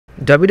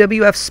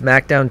WWF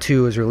Smackdown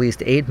 2 was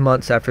released 8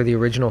 months after the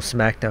original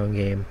Smackdown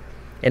game,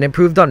 and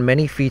improved on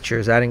many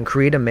features, adding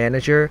Create a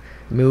Manager,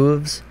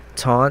 moves,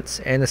 taunts,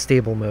 and a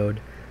stable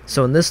mode.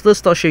 So in this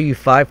list I'll show you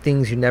 5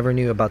 things you never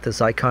knew about this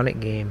iconic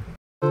game.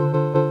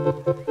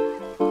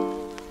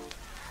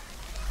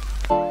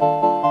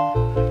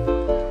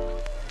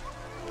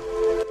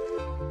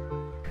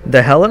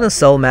 The Hell in a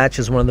Cell match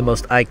is one of the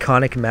most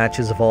iconic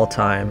matches of all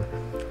time.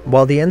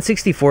 While the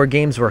N64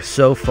 games were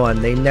so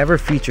fun, they never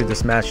featured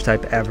this match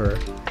type ever.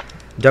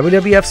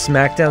 WWF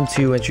Smackdown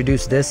 2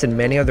 introduced this and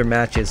many other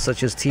matches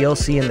such as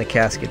TLC and the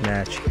Casket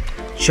match.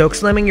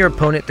 Chokeslamming your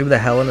opponent through the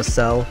Hell in a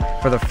Cell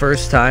for the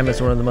first time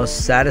is one of the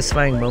most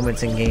satisfying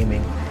moments in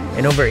gaming,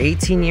 and over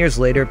 18 years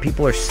later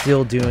people are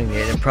still doing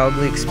it and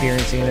probably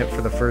experiencing it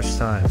for the first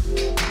time.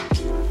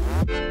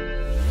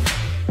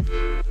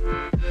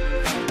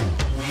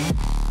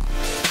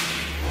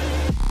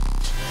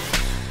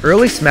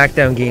 Early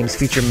Smackdown games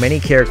feature many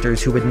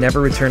characters who would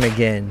never return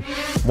again,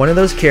 one of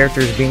those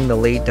characters being the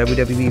late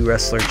WWE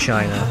wrestler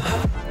Chyna.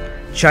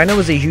 Chyna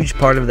was a huge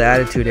part of the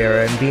Attitude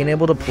Era, and being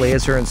able to play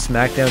as her in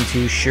Smackdown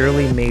 2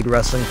 surely made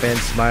wrestling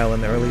fans smile in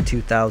the early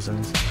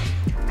 2000s.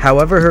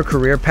 However, her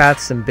career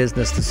paths and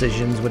business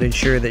decisions would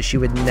ensure that she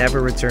would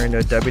never return to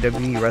a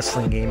WWE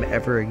wrestling game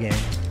ever again.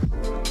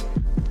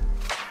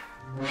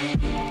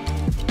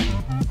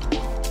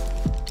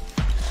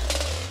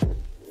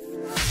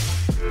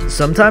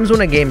 Sometimes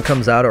when a game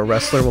comes out, a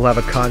wrestler will have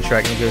a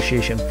contract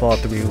negotiation fall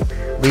through,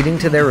 leading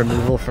to their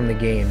removal from the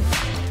game.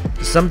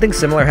 Something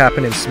similar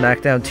happened in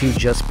Smackdown 2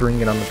 Just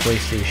Bring It on the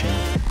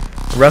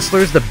PlayStation.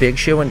 Wrestlers The Big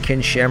Show and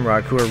Ken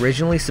Shamrock, who were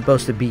originally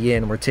supposed to be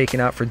in, were taken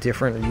out for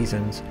different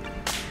reasons.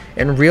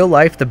 In real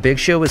life, The Big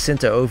Show was sent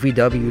to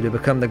OVW to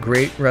become the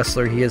great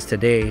wrestler he is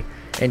today,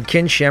 and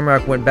Ken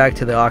Shamrock went back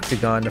to the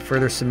Octagon to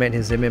further cement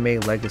his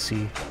MMA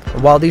legacy.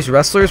 While these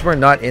wrestlers were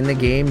not in the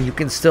game, you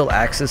can still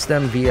access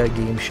them via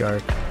Game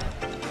Shark.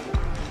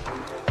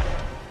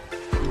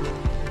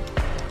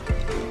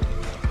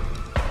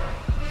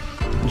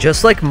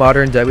 Just like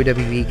modern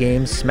WWE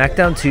games,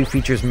 Smackdown 2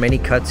 features many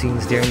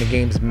cutscenes during the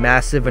game's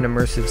massive and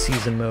immersive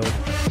season mode.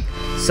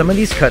 Some of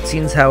these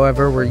cutscenes,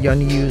 however, were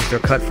unused or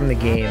cut from the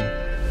game.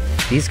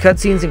 These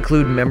cutscenes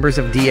include members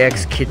of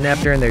DX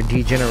kidnapped during their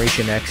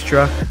D-Generation X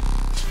truck,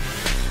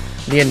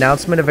 the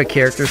announcement of a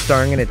character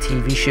starring in a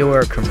TV show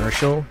or a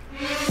commercial,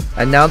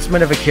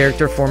 announcement of a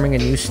character forming a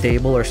new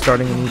stable or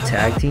starting a new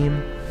tag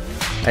team,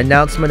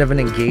 announcement of an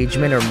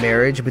engagement or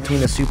marriage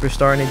between a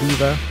superstar and a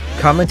diva,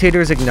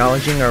 commentators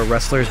acknowledging our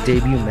wrestler's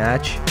debut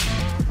match,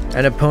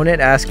 an opponent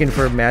asking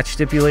for a match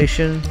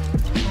stipulation,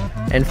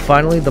 and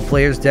finally the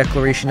player's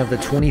declaration of the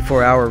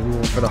 24-hour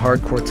rule for the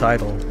hardcore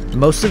title.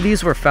 Most of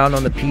these were found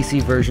on the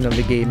PC version of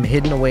the game,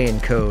 hidden away in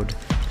code.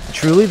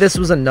 Truly, this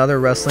was another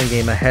wrestling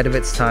game ahead of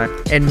its time,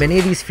 and many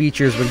of these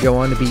features would go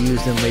on to be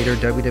used in later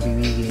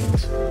WWE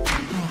games.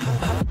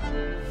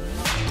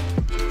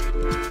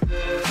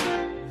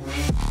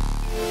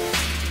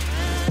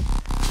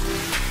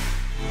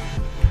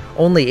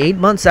 Only 8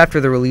 months after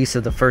the release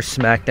of the first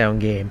Smackdown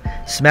game,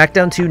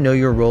 Smackdown 2 Know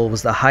Your Role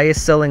was the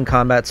highest selling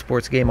combat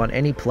sports game on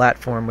any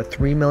platform with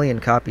 3 million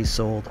copies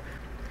sold.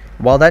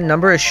 While that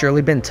number has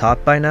surely been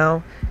topped by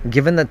now,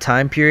 given the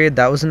time period,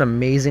 that was an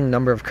amazing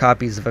number of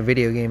copies of a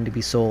video game to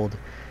be sold.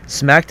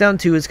 Smackdown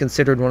 2 is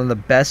considered one of the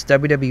best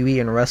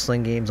WWE and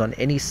wrestling games on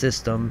any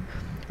system,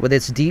 with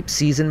its deep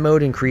season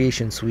mode and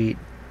creation suite.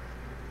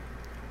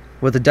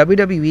 With the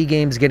WWE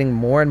games getting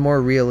more and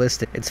more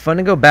realistic, it's fun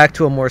to go back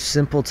to a more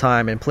simple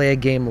time and play a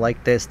game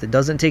like this that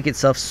doesn't take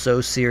itself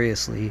so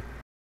seriously.